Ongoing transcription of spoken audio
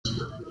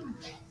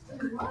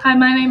Hi,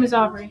 my name is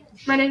Aubrey.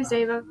 My name is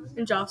Ava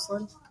and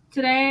Jocelyn.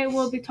 Today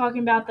we'll be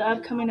talking about the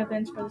upcoming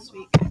events for this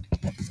week.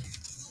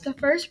 The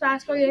first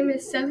basketball game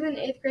is 7th and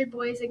 8th grade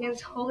boys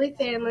against Holy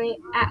Family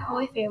at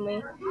Holy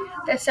Family.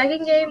 The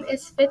second game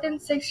is 5th and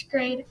 6th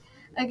grade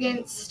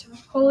against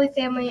Holy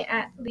Family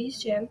at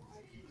Lee's Gym.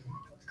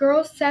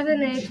 Girls 7th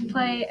and 8th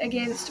play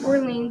against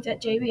Orleans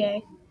at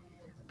JBA.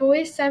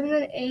 Boys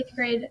 7th and 8th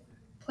grade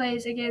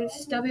plays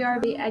against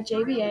WRB at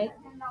JBA.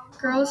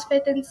 Girls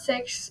 5th and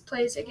 6th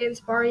plays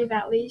against Bar Eve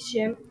at Lee's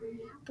Gym.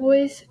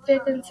 Boys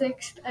 5th and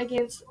 6th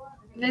against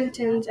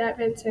Vinton's at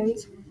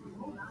Vinton's.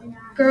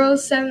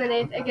 Girls 7th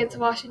and 8th against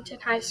Washington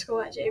High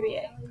School at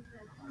JBA.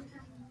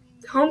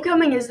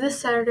 Homecoming is this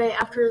Saturday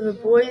after the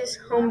boys'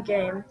 home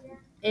game,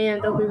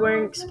 and they'll be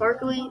wearing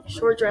sparkly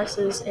short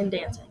dresses and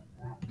dancing.